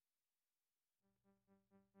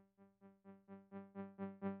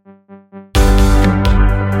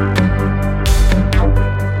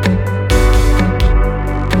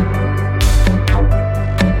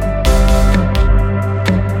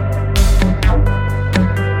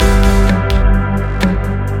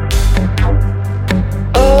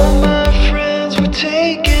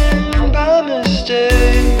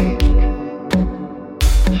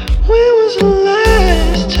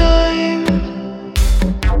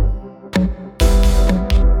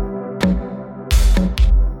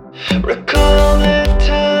Recall that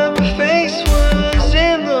time my face was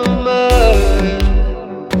in the mud.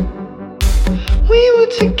 We were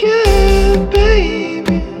together,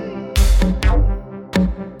 baby.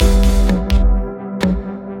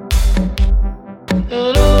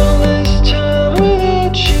 And all this time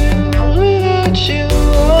without you,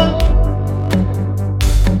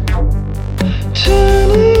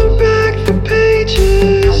 turning back the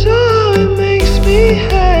pages, oh, it makes me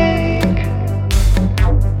hang.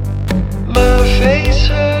 My face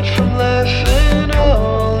hurt from laughing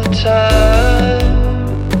all the time.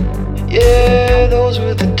 Yeah, those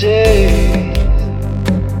were the days,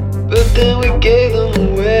 but then we gave them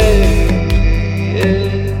away.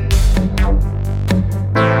 Yeah.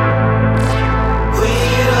 We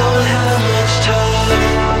don't have much time.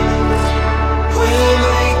 We'll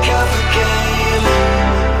make up a game.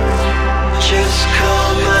 Just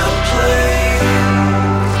come and play.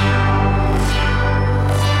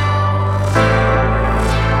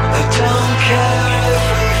 Don't care if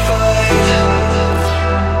we fight,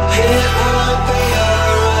 it won't be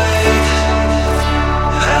alright.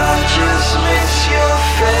 I just miss your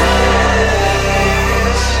face.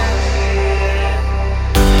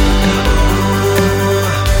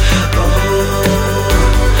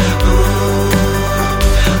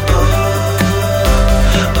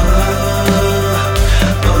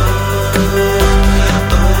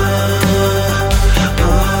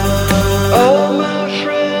 All my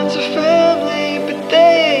friends are family, but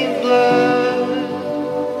they ain't blood.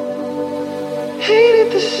 Hated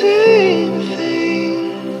the same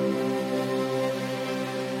thing.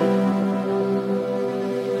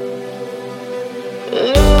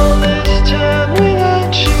 And all this time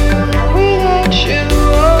without you,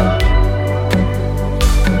 oh,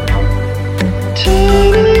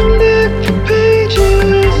 turning back the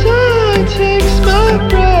pages, oh, it takes my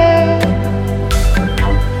breath.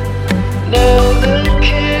 Now the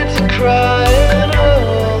kids are crying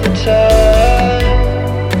all the time.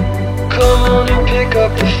 Come on and pick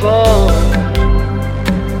up the phone,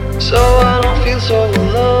 so I don't feel so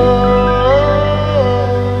alone.